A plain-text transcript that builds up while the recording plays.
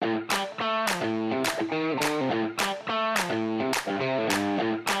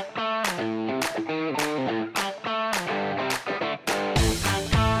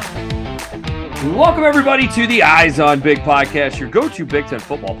Welcome, everybody, to the Eyes on Big podcast, your go-to Big Ten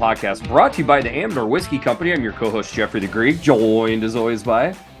football podcast, brought to you by the Amador Whiskey Company. I'm your co-host, Jeffrey the Greek, joined as always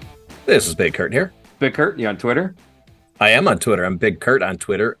by... This is Big Kurt here. Big Kurt, you on Twitter? I am on Twitter. I'm Big Kurt on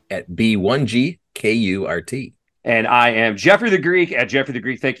Twitter at B1G Kurt. And I am Jeffrey the Greek at Jeffrey the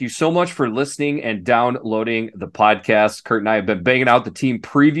Greek. Thank you so much for listening and downloading the podcast. Kurt and I have been banging out the team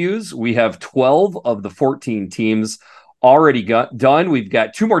previews. We have 12 of the 14 teams already done. We've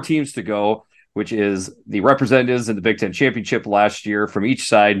got two more teams to go, which is the representatives in the Big Ten Championship last year from each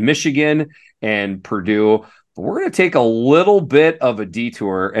side, Michigan and Purdue. But we're going to take a little bit of a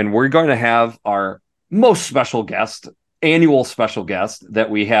detour, and we're going to have our most special guest, annual special guest that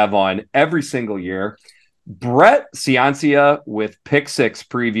we have on every single year, Brett Ciancia with Pick Six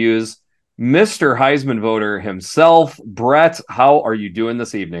Previews, Mr. Heisman voter himself. Brett, how are you doing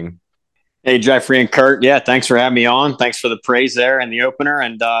this evening? Hey, Jeffrey and Kurt. Yeah, thanks for having me on. Thanks for the praise there and the opener.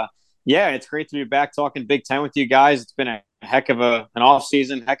 And yeah, it's great to be back talking Big Ten with you guys. It's been a heck of an off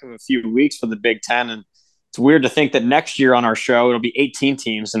season, heck of a few weeks for the Big Ten. And it's weird to think that next year on our show, it'll be 18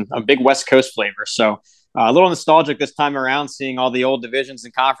 teams and a big West Coast flavor. So a little nostalgic this time around, seeing all the old divisions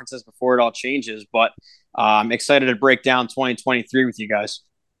and conferences before it all changes. But I'm excited to break down 2023 with you guys.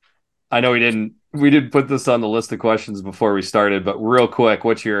 I know we didn't put this on the list of questions before we started, but real quick,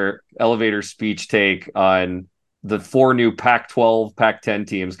 what's your elevator speech take on the four new Pac-12, Pac-10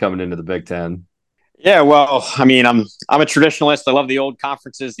 teams coming into the Big Ten? Yeah, well, I mean, I'm a traditionalist. I love the old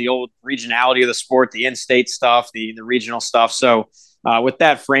conferences, the old regionality of the sport, the in-state stuff, the regional stuff. So with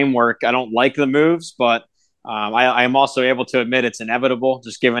that framework, I don't like the moves, but I am also able to admit it's inevitable,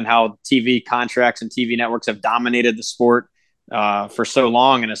 just given how TV contracts and TV networks have dominated the sport for so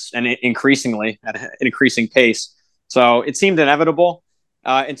long and increasingly at an increasing pace. So it seemed inevitable.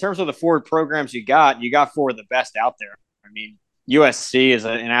 In terms of the forward programs you got four of the best out there. I mean, USC is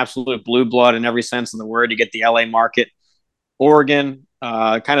an absolute blue blood in every sense of the word. You get the LA market. Oregon,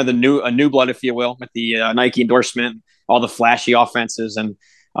 kind of a new blood, if you will, with the Nike endorsement, all the flashy offenses. And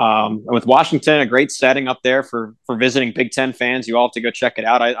with Washington, a great setting up there for visiting Big Ten fans. You all have to go check it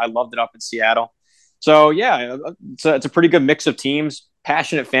out. I loved it up in Seattle. So, yeah, it's a pretty good mix of teams,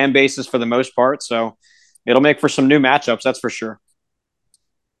 passionate fan bases for the most part. So it'll make for some new matchups, that's for sure.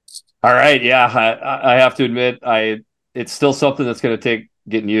 All right. Yeah, I have to admit, it's still something that's going to take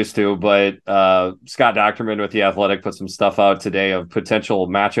getting used to. But Scott Docterman with The Athletic put some stuff out today of potential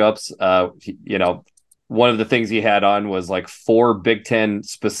matchups. One of the things he had on was like 4 Big Ten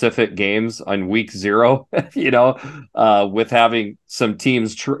specific games on week 0, with having some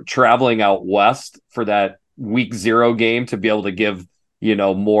teams traveling out west for that week 0 game to be able to give,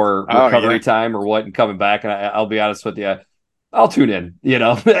 more recovery time or what and coming back. And I'll be honest with you, I'll tune in,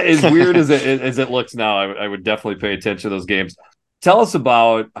 as weird as it looks now. I would definitely pay attention to those games. Tell us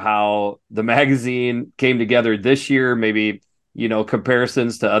about how the magazine came together this year, maybe,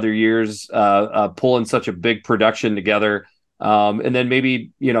 comparisons to other years, pulling such a big production together. And then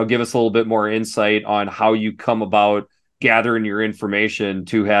maybe, give us a little bit more insight on how you come about gathering your information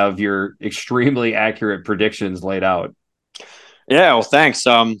to have your extremely accurate predictions laid out. Yeah, well, thanks.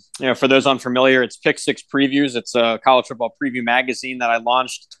 For those unfamiliar, it's Pick Six Previews. It's a college football preview magazine that I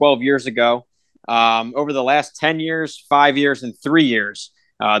launched 12 years ago. Over the last 10 years, 5 years, and 3 years,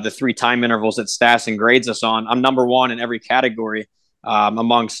 the 3 time intervals that Stassen grades us on, I'm number 1 in every category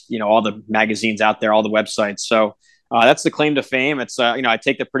amongst, all the magazines out there, all the websites. So that's the claim to fame. It's, I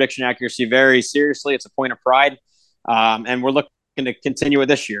take the prediction accuracy very seriously. It's a point of pride. And we're looking to continue it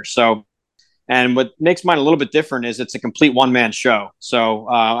this year. So, and what makes mine a little bit different is it's a complete one-man show. So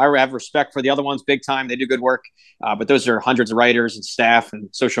I have respect for the other ones big time. They do good work, but those are hundreds of writers and staff and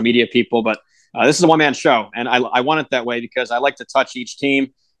social media people. But this is a one-man show, and I want it that way because I like to touch each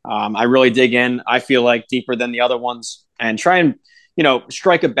team. I really dig in. I feel like deeper than the other ones and try and,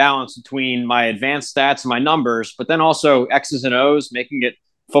 strike a balance between my advanced stats and my numbers, but then also X's and O's, making it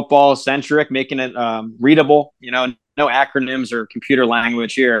football centric, making it readable, no acronyms or computer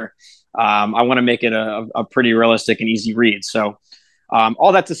language here. I want to make it a pretty realistic and easy read. So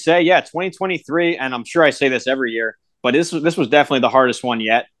all that to say, 2023, and I'm sure I say this every year, but this was definitely the hardest one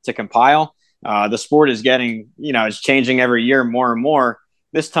yet to compile. The sport is getting, it's changing every year more and more.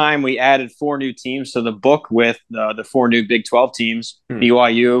 This time we added 4 new teams to the book with the 4 new Big 12 teams,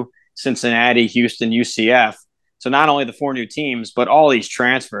 BYU, Cincinnati, Houston, UCF. So not only the 4 new teams, but all these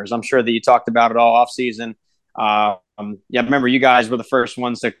transfers. I'm sure that you talked about it all off season. Remember you guys were the first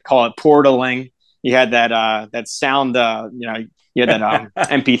ones to call it portaling. You had that sound, you had that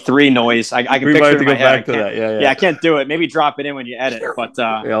MP3 noise. I can picture it in my head. Back to that. Yeah, I can't do it. Maybe drop it in when you edit. But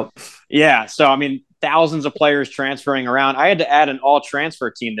yep. Yeah. So I mean, thousands of players transferring around. I had to add an all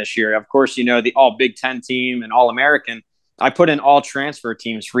transfer team this year. Of course, the all Big Ten team and all American. I put in all transfer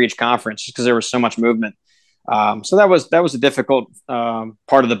teams for each conference just because there was so much movement. So that was a difficult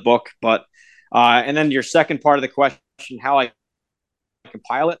part of the book. But and then your second part of the question, how I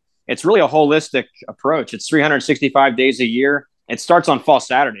compile it, it's really a holistic approach. It's 365 days a year. It starts on fall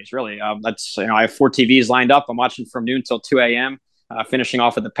Saturdays, really. That's I have 4 TVs lined up. I'm watching from noon till 2 a.m., finishing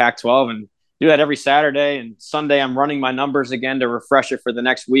off with the Pac-12, and do that every Saturday. And Sunday, I'm running my numbers again to refresh it for the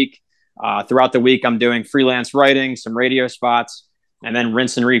next week. Throughout the week, I'm doing freelance writing, some radio spots, and then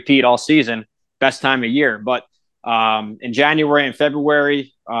rinse and repeat all season. Best time of year. But in January and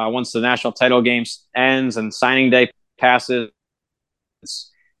February, once the national title games ends and signing day passes,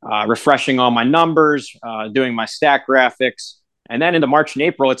 it's refreshing all my numbers, doing my stat graphics. And then into March and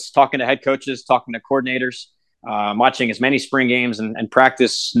April, it's talking to head coaches, talking to coordinators, watching as many spring games and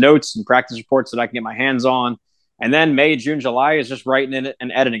practice notes and practice reports that I can get my hands on. And then May, June, July is just writing it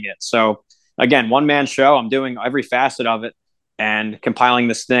and editing it. So again, one-man show. I'm doing every facet of it and compiling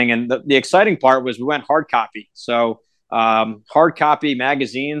this thing. And the exciting part was we went hard copy. So hard copy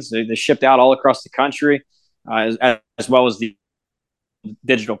magazines, they shipped out all across the country, as well as the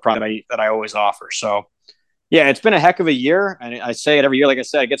digital product that I always offer. So yeah, it's been a heck of a year. And I say it every year. Like I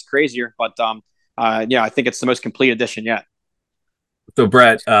said, it gets crazier, but I think it's the most complete edition yet. So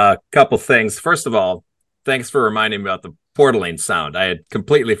Brett, a couple things. First of all, thanks for reminding me about the portaling sound. I had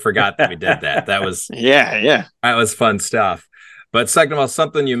completely forgot that we did that. That was yeah, that was fun stuff. But second of all,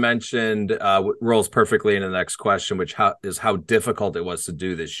 something you mentioned rolls perfectly into the next question, which is how difficult it was to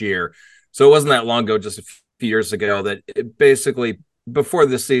do this year. So it wasn't that long ago, just a few years ago, that it basically before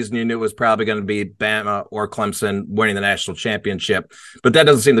this season, you knew it was probably going to be Bama or Clemson winning the national championship, but that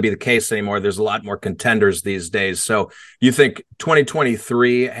doesn't seem to be the case anymore. There's a lot more contenders these days. So you think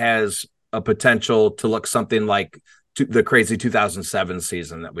 2023 has a potential to look something like the crazy 2007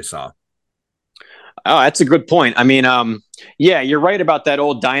 season that we saw? Oh, that's a good point. I mean, yeah, you're right about that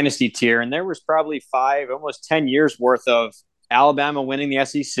old dynasty tier. And there was probably 5, almost 10 years worth of Alabama winning the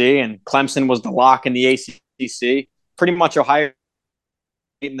SEC, and Clemson was the lock in the ACC. Pretty much Ohio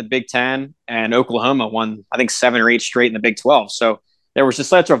in the Big Ten, and Oklahoma won, I think, 7 or 8 straight in the Big 12. So there was just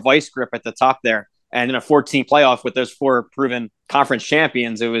such a vice grip at the top there. And in a 14 playoff with those 4 proven conference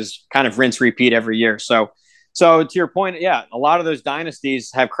champions, it was kind of rinse repeat every year. So to your point, yeah, a lot of those dynasties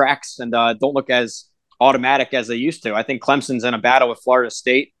have cracks and don't look as automatic as they used to. I think Clemson's in a battle with Florida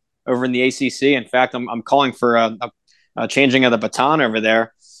State over in the ACC. In fact, I'm calling for a changing of the baton over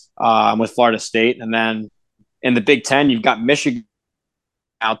there with Florida State. And then in the Big Ten, you've got Michigan,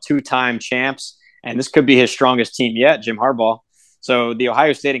 now 2-time champs, and this could be his strongest team yet, Jim Harbaugh. So the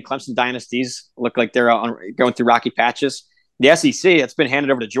Ohio State and Clemson dynasties look like they're going through rocky patches. The SEC, it's been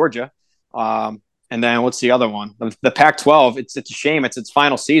handed over to Georgia. And then what's the other one? The Pac-12, it's a shame. It's its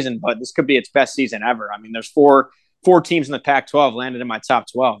final season, but this could be its best season ever. I mean, there's four teams in the Pac-12 landed in my top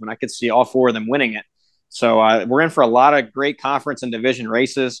 12, and I could see all 4 of them winning it. So we're in for a lot of great conference and division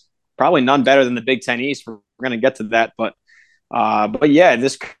races. Probably none better than the Big Ten East. We're going to get to that, but yeah,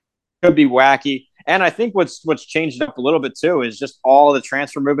 this could be wacky. And I think what's changed up a little bit too is just all the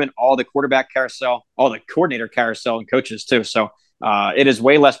transfer movement, all the quarterback carousel, all the coordinator carousel, and coaches too. So it is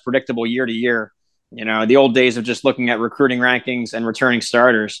way less predictable year to year. The old days of just looking at recruiting rankings and returning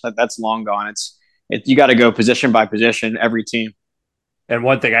starters, that's long gone. You got to go position by position, every team. And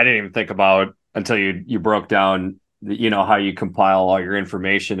one thing I didn't even think about until you broke down, how you compile all your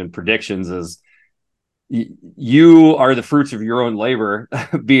information and predictions is you are the fruits of your own labor,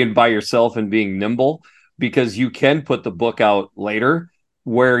 being by yourself and being nimble, because you can put the book out later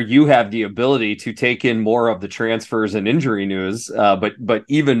where you have the ability to take in more of the transfers and injury news. But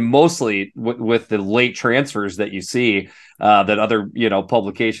even mostly with the late transfers that you see that other,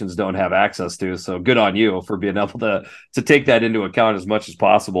 publications don't have access to. So good on you for being able to take that into account as much as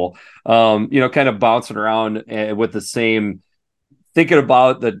possible. Kind of bouncing around with the same, thinking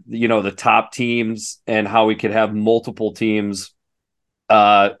about the top teams and how we could have multiple teams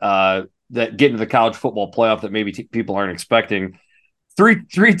that get into the college football playoff that maybe people aren't expecting.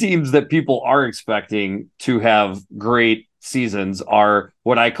 Three teams that people are expecting to have great seasons are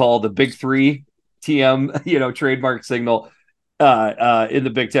what I call the Big 3 TM, trademark signal in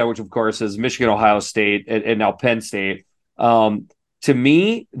the Big Ten, which of course is Michigan, Ohio State, and now Penn State. To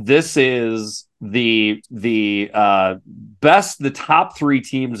me, this is the best the top 3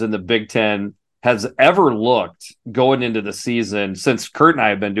 teams in the Big Ten has ever looked going into the season since Kurt and I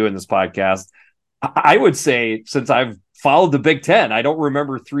have been doing this podcast. I would say since I've followed the Big Ten, I don't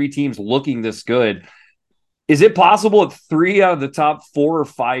remember 3 teams looking this good. Is it possible that 3 out of the top 4 or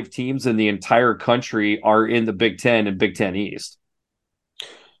 5 teams in the entire country are in the Big Ten and Big Ten East?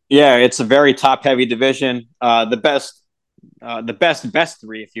 Yeah, it's a very top-heavy division. The best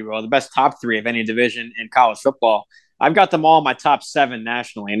three, if you will, the best top three of any division in college football. I've got them all in my top 7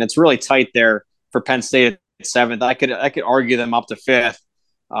 nationally, and it's really tight there for Penn State at 7th. I could argue them up to 5th,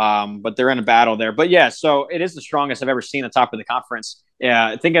 but they're in a battle there. But yeah, so it is the strongest I've ever seen at the top of the conference.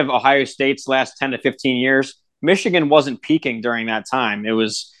 Yeah, think of Ohio State's last 10 to 15 years. Michigan wasn't peaking during that time. It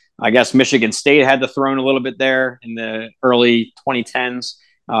was, I guess, Michigan State had the throne a little bit there in the early 2010s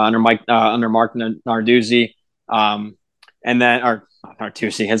under Mark Narduzzi. And then our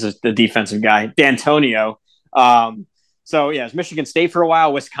Artusi has the defensive guy, D'Antonio. So yeah, it was Michigan State for a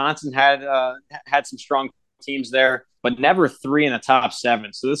while. Wisconsin had some strong teams there, but never 3 in the top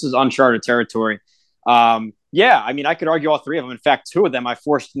 7. So this is uncharted territory. Yeah, I mean, I could argue all 3 of them. In fact, 2 of them I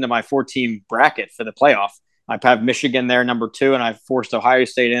forced into my 4-team bracket for the playoff. I have Michigan there, number 2, and I forced Ohio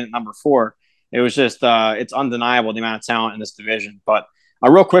State in at number 4. It was just it's undeniable the amount of talent in this division. But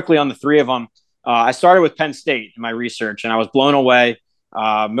real quickly on the 3 of them. I started with Penn State in my research, and I was blown away,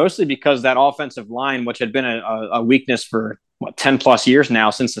 mostly because that offensive line, which had been a weakness for 10 plus years now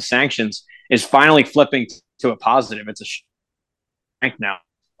since the sanctions, is finally flipping to a positive. It's a strength now.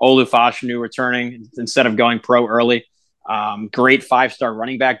 Olu Fashanu returning instead of going pro early. Great 5-star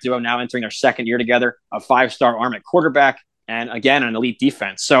running back duo now entering their 2nd year together, a 5-star arm at quarterback, and again, an elite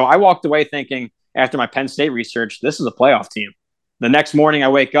defense. So I walked away thinking after my Penn State research, this is a playoff team. The next morning I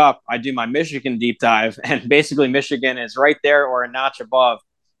wake up, I do my Michigan deep dive, and basically Michigan is right there or a notch above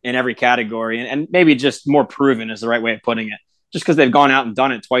in every category, and maybe just more proven is the right way of putting it, just because they've gone out and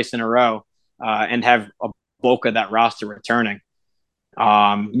done it twice in a row and have a bulk of that roster returning.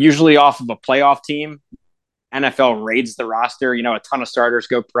 Usually off of a playoff team, NFL raids the roster, a ton of starters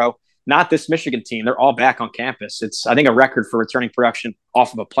go pro. Not this Michigan team. They're all back on campus. It's, I think, a record for returning production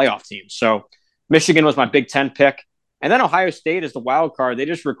off of a playoff team. So Michigan was my Big Ten pick. And then Ohio State is the wild card. They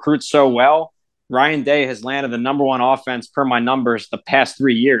just recruit so well. Ryan Day has landed the number 1 offense per my numbers the past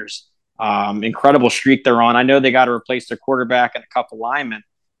 3 years. Incredible streak they're on. I know they got to replace their quarterback and a couple linemen,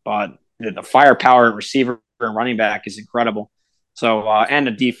 but the firepower at receiver and running back is incredible. So, and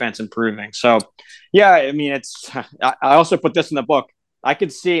the defense improving. So, yeah, I mean, I also put this in the book. I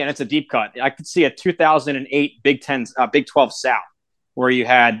could see, and it's a deep cut, I could see a 2008 Big 12 South, where you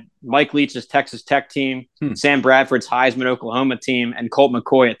had Mike Leach's Texas Tech team, Sam Bradford's Heisman Oklahoma team, and Colt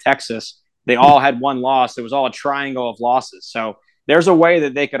McCoy at Texas. They all had 1 loss. It was all a triangle of losses. So there's a way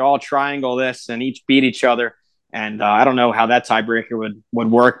that they could all triangle this and each beat each other. And I don't know how that tiebreaker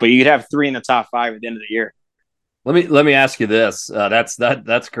would work, but you'd have 3 in the top 5 at the end of the year. Let me ask you this.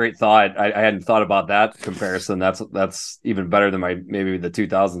 That's great thought. I hadn't thought about that comparison. That's even better than maybe the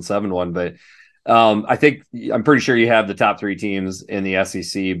 2007 one, but I'm pretty sure you have the top 3 teams in the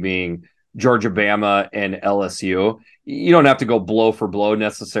SEC being Georgia, Bama, and LSU. You don't have to go blow for blow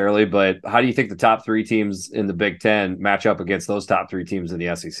necessarily, but how do you think the top 3 teams in the Big Ten match up against those top 3 teams in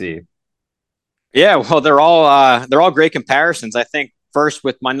the SEC? Yeah, well, they're all great comparisons. I think first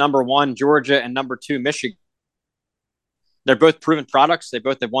with my number 1 Georgia and number 2 Michigan. They're both proven products. They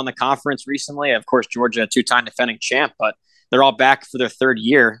both have won the conference recently. Of course, Georgia, a 2-time defending champ, but they're all back for their 3rd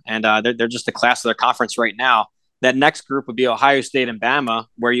year, and they're just the class of their conference right now. That next group would be Ohio State and Bama,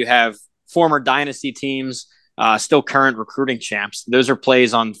 where you have former dynasty teams, still current recruiting champs. Those are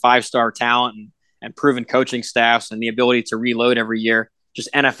plays on 5-star talent and proven coaching staffs and the ability to reload every year,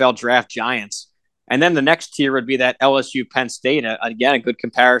 just NFL draft giants. And then the next tier would be that LSU Penn State, again, a good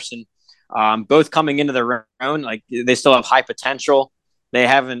comparison. Both coming into their own, like they still have high potential. They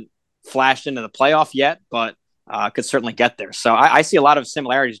haven't flashed into the playoff yet, but could certainly get there. So I see a lot of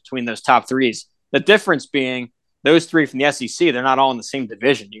similarities between those top 3s. The difference being those 3 from the SEC, they're not all in the same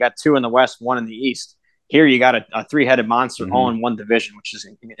division. You got 2 in the West, 1 in the East. Here you got a 3-headed monster all in one division, which is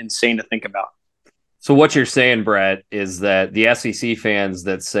insane to think about. So what you're saying, Brett, is that the SEC fans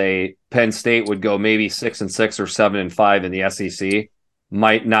that say Penn State would go maybe 6-6 or 7-5 in the SEC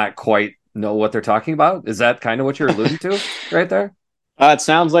might not quite know what they're talking about. Is that kind of what you're alluding to right there? It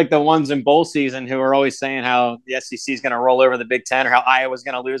sounds like the ones in bowl season who are always saying how the SEC is going to roll over the Big Ten or how Iowa's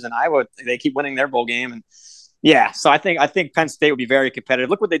going to lose, and Iowa, they keep winning their bowl game. And yeah, so I think Penn State would be very competitive.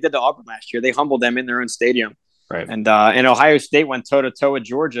 Look what they did to Auburn last year. They humbled them in their own stadium. Right. And Ohio State went toe-to-toe with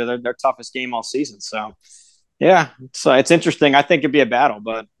Georgia, their toughest game all season. So, yeah, it's interesting. I think it'd be a battle,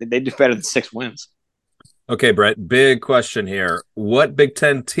 but they do better than 6 wins. Okay, Brett, big question here. What Big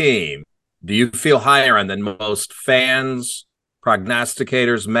Ten team do you feel higher on than most fans,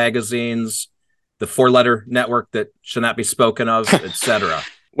 prognosticators, magazines, the 4-letter network that should not be spoken of, etc.?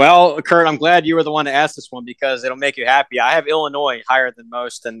 Well, Kurt, I'm glad you were the one to ask this one because it'll make you happy. I have Illinois higher than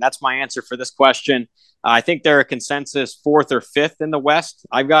most, and that's my answer for this question. I think they're a consensus fourth or fifth in the West.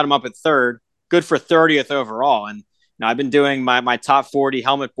 I've got them up at third, good for 30th overall. And I've been doing my top 40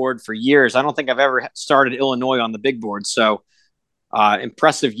 helmet board for years. I don't think I've ever started Illinois on the big board. So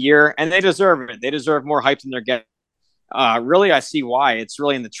impressive year, and they deserve it. They deserve more hype than they're getting. Really, I see why. It's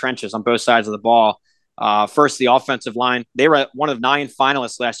really in the trenches on both sides of the ball. First, the offensive line. They were one of 9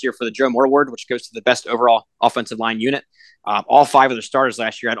 finalists last year for the Joe Moore Award, which goes to the best overall offensive line unit. All 5 of their starters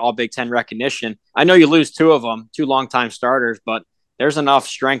last year had all Big Ten recognition. I know you lose 2 of them, 2 longtime starters, but there's enough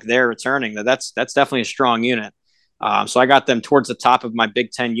strength there returning that's definitely a strong unit. So I got them towards the top of my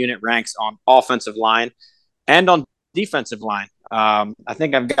Big Ten unit ranks on offensive line and on defensive line. I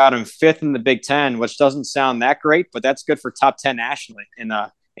think I've got them 5th in the Big Ten, which doesn't sound that great, but that's good for top 10 nationally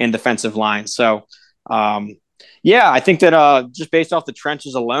in defensive line. So, yeah, I think that just based off the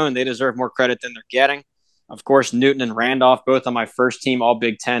trenches alone, they deserve more credit than they're getting. Of course, Newton and Randolph, both on my first team, all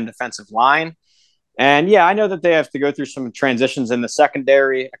Big Ten defensive line. And yeah, I know that they have to go through some transitions in the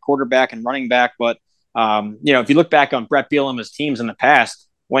secondary, a quarterback and running back. But, if you look back on Brett Bielema's teams in the past,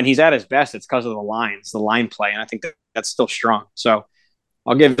 when he's at his best, it's because of the line play. And I think that's still strong. So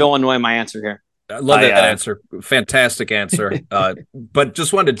I'll give Illinois my answer here. I love that answer. Fantastic answer. But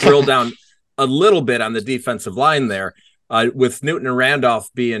just wanted to drill down a little bit on the defensive line there, with Newton and Randolph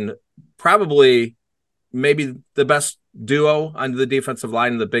being probably maybe the best duo on the defensive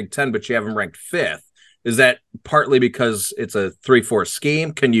line in the Big Ten, but you have them ranked 5th. Is that partly because it's a 3-4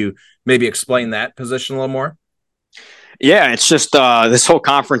 scheme? Can you maybe explain that position a little more? Yeah, it's just this whole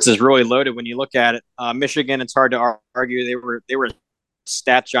conference is really loaded when you look at it. Michigan, it's hard to argue. They were a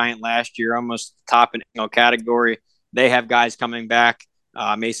stat giant last year, almost top in category. They have guys coming back,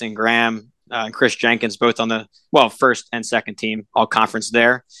 Mason Graham and Chris Jenkins, both on the first and second team, all conference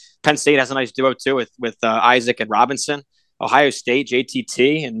there. Penn State has a nice duo too with Isaac and Robinson. Ohio State,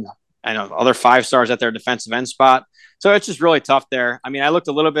 JTT, and I know other 5 stars at their defensive end spot. So it's just really tough there. I mean, I looked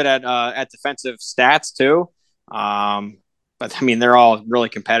a little bit at defensive stats too. But I mean, they're all really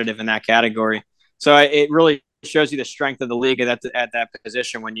competitive in that category. So it really shows you the strength of the league at that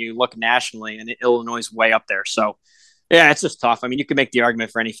position when you look nationally, and Illinois is way up there. So yeah, it's just tough. I mean, you can make the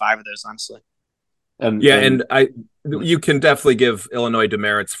argument for any 5 of those, honestly. And you can definitely give Illinois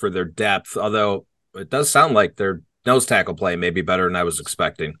demerits for their depth, although it does sound like their nose tackle play may be better than I was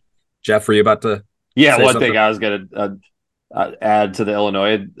expecting. Jeff, were you about to? Yeah, one thing I was going to add to the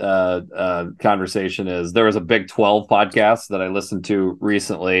Illinois conversation is there was a Big 12 podcast that I listened to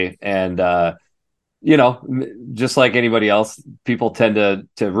recently, and just like anybody else, people tend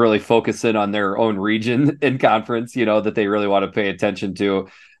to really focus in on their own region in conference, that they really want to pay attention to.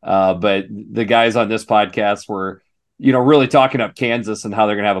 But the guys on this podcast were, really talking up Kansas and how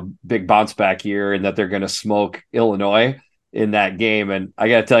they're going to have a big bounce back year and that they're going to smoke Illinois in that game. And I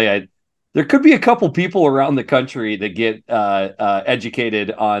got to tell you, there could be a couple people around the country that get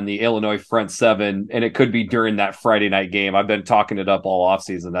educated on the Illinois front 7, and it could be during that Friday night game. I've been talking it up all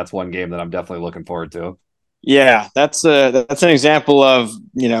offseason. That's one game that I'm definitely looking forward to. Yeah, that's an example of,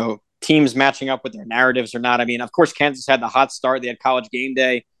 teams matching up with their narratives or not. I mean, of course, Kansas had the hot start. They had College game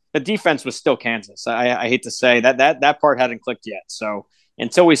day. The defense was still Kansas. I hate to say that part hadn't clicked yet. So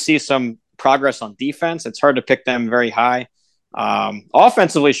until we see some progress on defense, it's hard to pick them very high.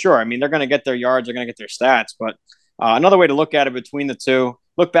 Offensively, sure. I mean, they're going to get their yards, they're going to get their stats, but another way to look at it between the two,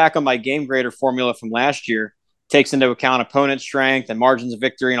 look back on my game grader formula from last year, takes into account opponent strength and margins of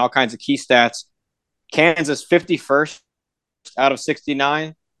victory and all kinds of key stats. Kansas 51st out of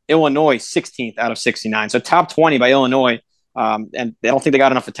 69, Illinois 16th out of 69. So top 20 by Illinois. And I don't think they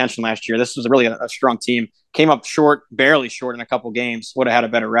got enough attention last year. This was really a strong team. Came up short, barely short in a couple games. Would have had a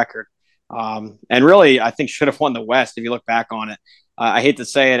better record. And really, I think should have won the West if you look back on it. I hate to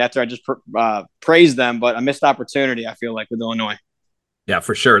say it after I just praised them, but a missed opportunity, I feel like, with Illinois. Yeah,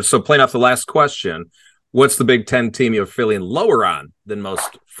 for sure. So playing off the last question, what's the Big Ten team you're feeling lower on than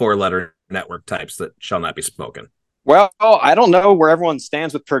most 4-letter network types that shall not be spoken? Well, I don't know where everyone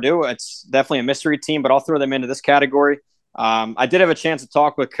stands with Purdue. It's definitely a mystery team, but I'll throw them into this category. I did have a chance to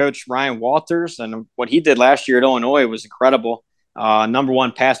talk with Coach Ryan Walters, and what he did last year at Illinois was incredible. Number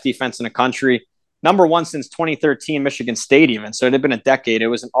 1 pass defense in the country, number 1 since 2013 Michigan State even. So it had been a decade. It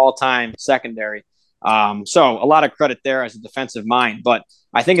was an all-time secondary. So a lot of credit there as a defensive mind, but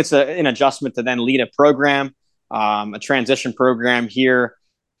I think it's an adjustment to then lead a program, a transition program here,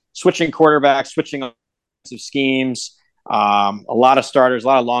 switching quarterbacks, switching schemes. A lot of starters, a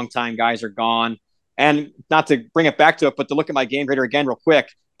lot of longtime guys are gone. And not to bring it back to it, but to look at my game grader again real quick,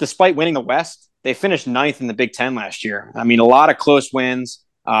 despite winning the West, they finished 9th in the Big Ten last year. I mean, a lot of close wins,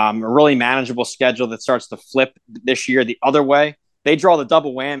 A really manageable schedule that starts to flip this year the other way. They draw the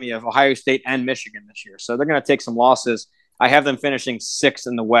double whammy of Ohio State and Michigan this year. So they're going to take some losses. I have them finishing 6th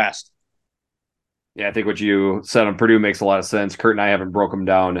in the West. Yeah, I think what you said on Purdue makes a lot of sense. Kurt and I haven't broke them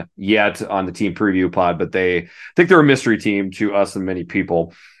down yet on the team preview pod, but I think they're a mystery team to us and many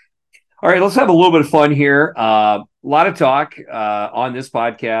people. All right, let's have a little bit of fun here. A lot of talk on this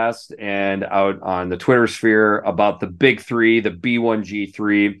podcast and out on the Twitter sphere about the big three, the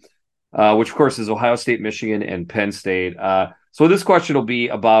B1G3, which of course is Ohio State, Michigan, and Penn State. So this question will be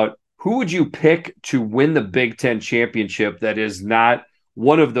about who would you pick to win the Big Ten championship that is not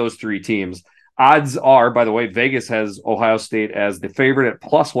one of those three teams? Odds are, by the way, Vegas has Ohio State as the favorite at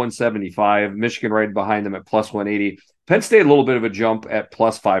plus 175, Michigan right behind them at plus 180. Penn State a little bit of a jump at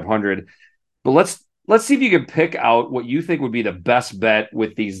plus 500. But let's see if you can pick out what you think would be the best bet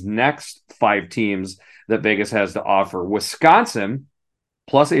with these next 5 teams that Vegas has to offer. Wisconsin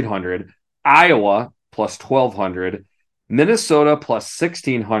plus 800, Iowa plus 1200, Minnesota plus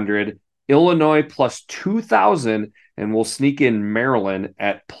 1600, Illinois plus 2000, and we'll sneak in Maryland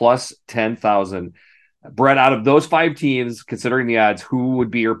at plus 10,000. Brett, out of those 5 teams, considering the odds, who would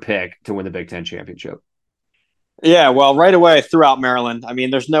be your pick to win the Big Ten championship? Yeah, well, right away I threw out Maryland. I mean,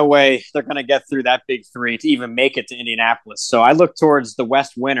 there's no way they're going to get through that big three to even make it to Indianapolis. So I look towards the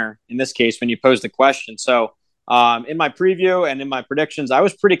West winner in this case when you pose the question. So in my preview and in my predictions, I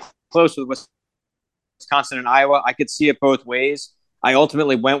was pretty close with Wisconsin and Iowa. I could see it both ways. I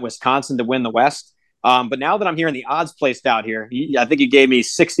ultimately went Wisconsin to win the West. But now that I'm hearing the odds placed out here, I think you gave me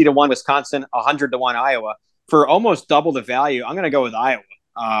 60-1 Wisconsin, 100-1 Iowa. For almost double the value, I'm going to go with Iowa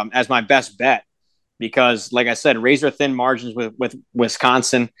as my best bet. Because, like I said, razor-thin margins with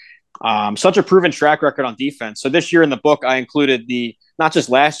Wisconsin. Such a proven track record on defense. So this year in the book, I included not just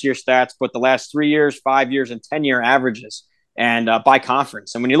last year's stats, but the last 3 years, 5 years, and 10-year averages and by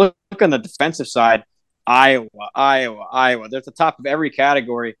conference. And when you look on the defensive side, Iowa, they're at the top of every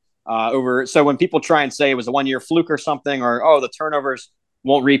category. So when people try and say it was a one-year fluke or something, or the turnovers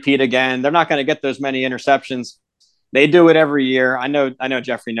won't repeat again, they're not going to get those many interceptions. They do it every year. I know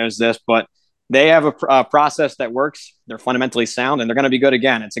Jeffrey knows this, but they have a process that works. They're fundamentally sound, and they're going to be good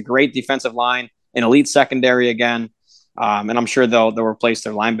again. It's a great defensive line, an elite secondary again, and I'm sure they'll replace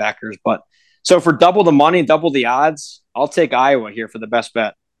their linebackers. But so for double the money, double the odds, I'll take Iowa here for the best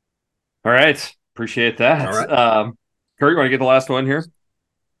bet. All right, appreciate that. All right. Kurt, you want to get the last one here?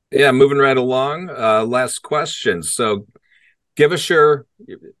 Yeah, moving right along. Last question. So give us your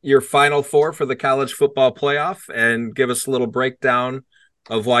final 4 for the college football playoff and give us a little breakdown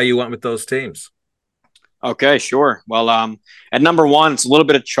of why you went with those teams. Okay, sure. Well, at number 1, it's a little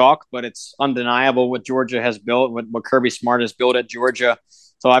bit of chalk, but it's undeniable what Georgia has built, what Kirby Smart has built at Georgia.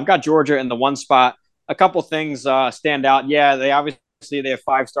 So I've got Georgia in the 1 spot. A couple things stand out. Yeah, they have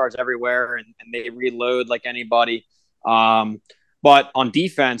 5 stars everywhere, and they reload like anybody. But on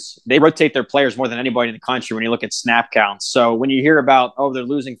defense, they rotate their players more than anybody in the country when you look at snap counts. So when you hear about, they're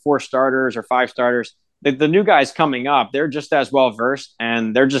losing 4 starters or 5 starters, the new guys coming up, they're just as well versed,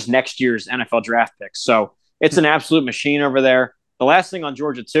 and they're just next year's NFL draft picks. So it's an absolute machine over there. The last thing on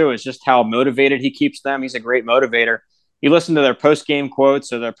Georgia, too, is just how motivated he keeps them. He's a great motivator. You listen to their post-game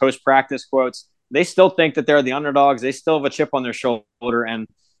quotes or their post-practice quotes, they still think that they're the underdogs. They still have a chip on their shoulder. And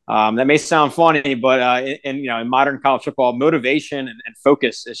that may sound funny, but in modern college football, motivation and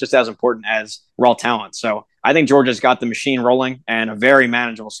focus is just as important as raw talent. So I think Georgia's got the machine rolling and a very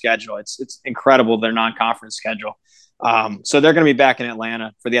manageable schedule. It's incredible, their non-conference schedule. So they're going to be back in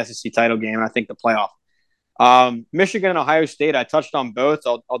Atlanta for the SEC title game, and I think the playoff. Michigan and Ohio State, I touched on both.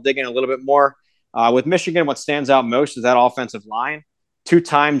 I'll dig in a little bit more. With Michigan, what stands out most is that offensive line.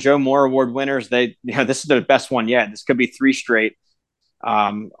 2-time Joe Moore Award winners. This is their best one yet. This could be 3 straight.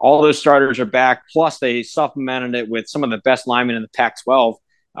 All those starters are back. Plus, they supplemented it with some of the best linemen in the Pac-12.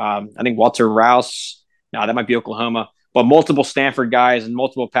 I think Walter Rouse. No, that might be Oklahoma. But multiple Stanford guys and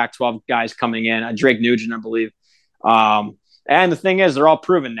multiple Pac-12 guys coming in. Drake Nugent, I believe. And the thing is, they're all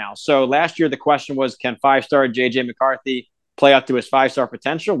proven now. So last year, the question was, can 5-star J.J. McCarthy play up to his 5-star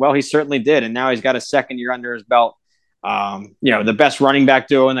potential? Well, he certainly did. And now he's got a second year under his belt. The best running back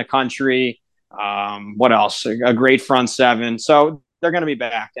duo in the country. What else? A great front 7. So they're going to be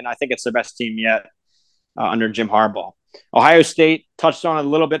back. And I think it's the best team yet under Jim Harbaugh. Ohio State touched on it a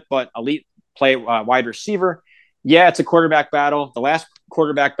little bit, but elite play wide receiver. Yeah, it's a quarterback battle. The last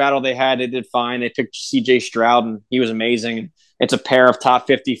quarterback battle they had, they did fine. They took C.J. Stroud, and he was amazing. It's a pair of top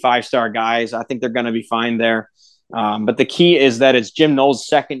 50 5-star guys. I think they're going to be fine there. But the key is that it's Jim Knowles'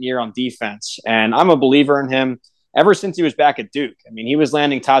 second year on defense, and I'm a believer in him ever since he was back at Duke. I mean, he was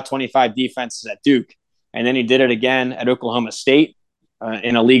landing top 25 defenses at Duke, and then he did it again at Oklahoma State.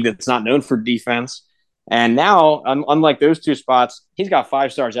 in a league that's not known for defense. And now, unlike those two spots, he's got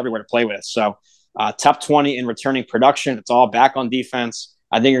 5 stars everywhere to play with. So top 20 in returning production. It's all back on defense.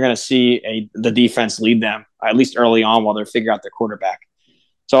 I think you're going to see the defense lead them, at least early on, while they're figuring out their quarterback.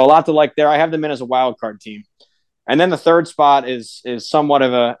 So a lot to like there. I have them in as a wild card team. And then the third spot is somewhat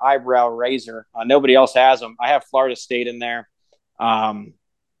of an eyebrow raiser. Nobody else has them. I have Florida State in there.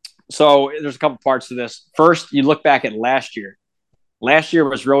 So there's a couple parts to this. First, you look back at last year. Last year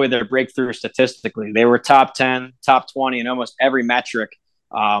was really their breakthrough statistically. They were top 10, top 20 in almost every metric.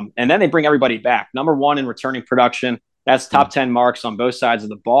 And then they bring everybody back. Number 1 in returning production. That's top 10 marks on both sides of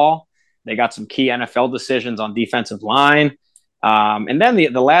the ball. They got some key NFL decisions on defensive line. And then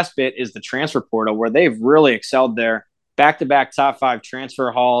the last bit is the transfer portal, where they've really excelled there. Back-to-back top 5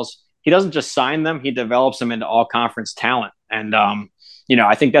 transfer hauls. He doesn't just sign them, he develops them into all-conference talent. And,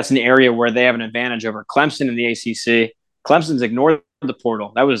 I think that's an area where they have an advantage over Clemson in the ACC. Clemson's ignored the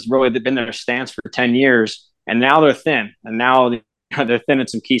portal. That was really been their stance for 10 years. And now they're thin. And now they're thin in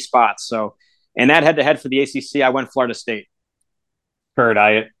some key spots. So, in that head-to-head for the ACC, I went Florida State. Kurt,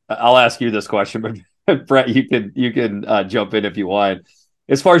 I'll ask you this question, but Brett, you can jump in if you want.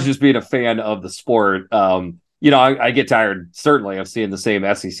 As far as just being a fan of the sport, I get tired certainly of seeing the same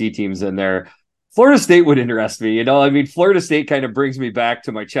SEC teams in there. Florida State would interest me. Florida State kind of brings me back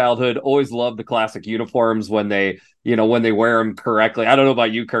to my childhood. Always loved the classic uniforms when they wear them correctly. I don't know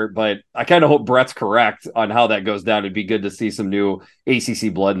about you, Kurt, but I kind of hope Brett's correct on how that goes down. It'd be good to see some new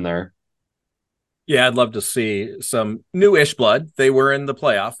ACC blood in there. Yeah, I'd love to see some new-ish blood. They were in the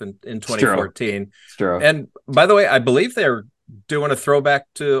playoff in 2014. It's true. And by the way, I believe they're doing a throwback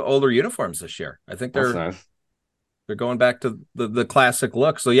to older uniforms this year. I think they're nice. They're going back to the classic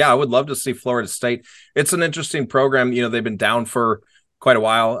look. So, yeah, I would love to see Florida State. It's an interesting program. They've been down for quite a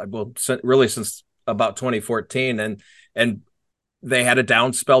while, really since about 2014. And they had a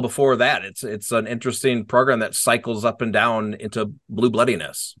down spell before that. It's an interesting program that cycles up and down into blue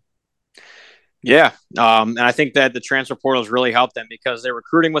bloodiness. Yeah. And I think that the transfer portal has really helped them because their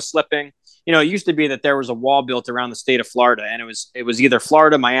recruiting was slipping. It used to be that there was a wall built around the state of Florida, and it was either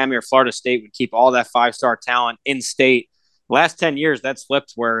Florida, Miami, or Florida State would keep all that 5-star talent in state. Last 10 years, that's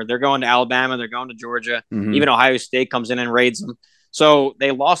flipped where they're going to Alabama, they're going to Georgia, even Ohio State comes in and raids them. So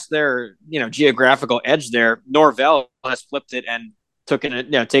they lost their, geographical edge there. Norvell has flipped it and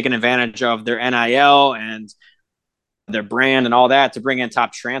taken advantage of their NIL and their brand and all that to bring in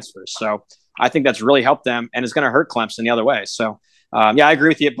top transfers. So I think that's really helped them, and it's going to hurt Clemson the other way. So, I agree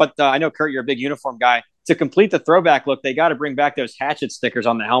with you. But I know, Kurt, you're a big uniform guy. To complete the throwback look, they got to bring back those hatchet stickers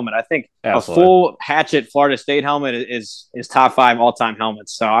on the helmet. I think Absolutely. A full hatchet Florida State helmet is top 5 all-time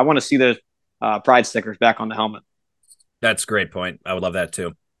helmets. So I want to see those pride stickers back on the helmet. That's a great point. I would love that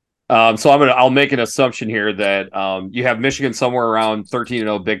too. So I'll make an assumption here that you have Michigan somewhere around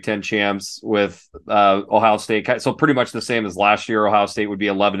 13-0 Big Ten champs with Ohio State. So pretty much the same as last year. Ohio State would be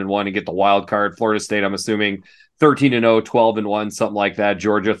 11-1 and get the wild card. Florida State, I'm assuming 13-0, 12-1, something like that.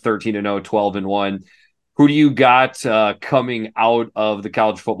 Georgia 13-0, 12-1. Who do you got coming out of the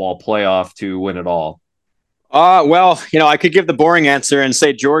college football playoff to win it all? Well, I could give the boring answer and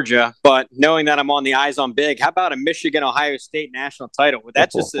say Georgia, but knowing that I'm on the Eyes on Big, how about a Michigan-Ohio State national title? Would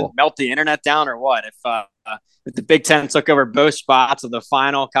that just melt the internet down or what? If the Big Ten took over both spots of the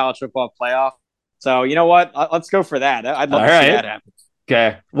final college football playoff? So, you know what? Let's go for that. I'd love to see that happen.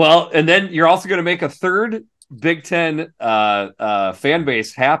 Okay. Well, and then you're also going to make a third Big Ten fan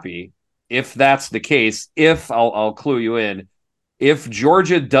base happy if that's the case. I'll clue you in, if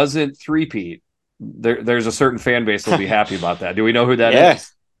Georgia doesn't three-peat, there's a certain fan base that'll be happy about that. Do we know who that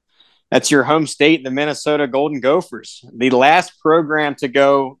is? That's your home state, the Minnesota Golden Gophers, the last program to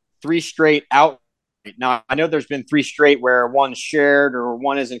go 3 straight out. Now, I know there's been 3 straight where one's shared or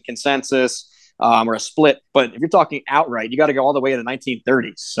one is in consensus or a split, but if you're talking outright, you got to go all the way to the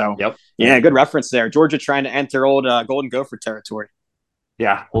 1930s. So, Yeah, good reference there. Georgia trying to enter old Golden Gopher territory.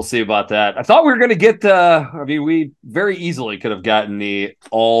 Yeah, we'll see about that. I thought we were going to get we very easily could have gotten the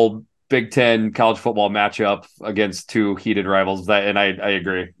all Big Ten college football matchup against 2 heated rivals. And I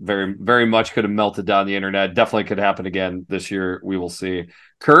agree. Very, very much could have melted down the internet. Definitely could happen again this year. We will see.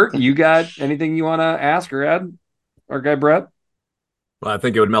 Kurt, you got anything you want to ask or add? Our guy, Brett? Well, I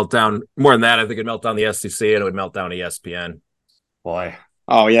think it would melt down more than that. I think it'd melt down the SEC and it would melt down ESPN. Boy.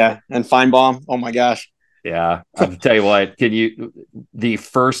 Oh, yeah. And Feinbaum. Oh, my gosh. Yeah, I'll tell you what, the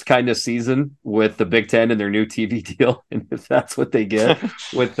first kind of season with the Big Ten and their new TV deal, and if that's what they get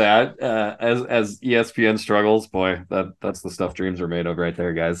with that, as ESPN struggles, boy, that's the stuff dreams are made of right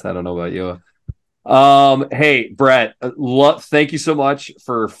there, guys. I don't know about you. Hey, Brett, thank you so much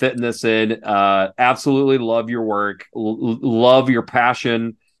for fitting this in. Absolutely love your work. Love your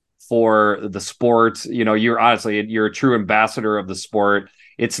passion for the sport. You're a true ambassador of the sport.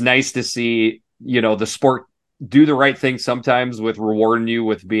 It's nice to see, the sport do the right thing sometimes with rewarding you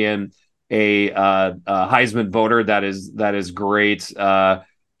with being a Heisman voter. That is great.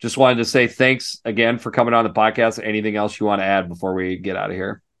 Just wanted to say thanks again for coming on the podcast. Anything else you want to add before we get out of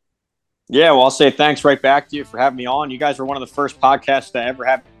here? Yeah, well, I'll say thanks right back to you for having me on. You guys were one of the first podcasts to ever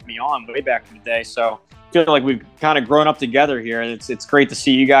have me on way back in the day. So I feel like we've kind of grown up together here. And it's great to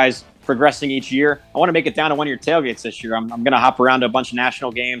see you guys progressing each year. I want to make it down to one of your tailgates this year. I'm going to hop around to a bunch of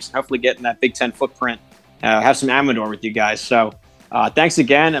national games, hopefully get in that Big Ten footprint, have some Amador with you guys. So thanks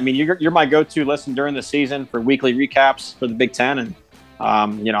again. I mean, you're my go-to listen during the season for weekly recaps for the Big Ten. And,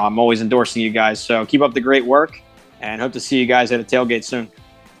 I'm always endorsing you guys. So keep up the great work and hope to see you guys at a tailgate soon.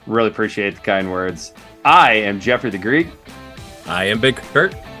 Really appreciate the kind words. I am Jeffrey the Greek. I am Big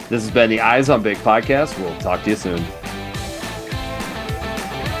Kurt. This has been the Eyes on Big podcast. We'll talk to you soon.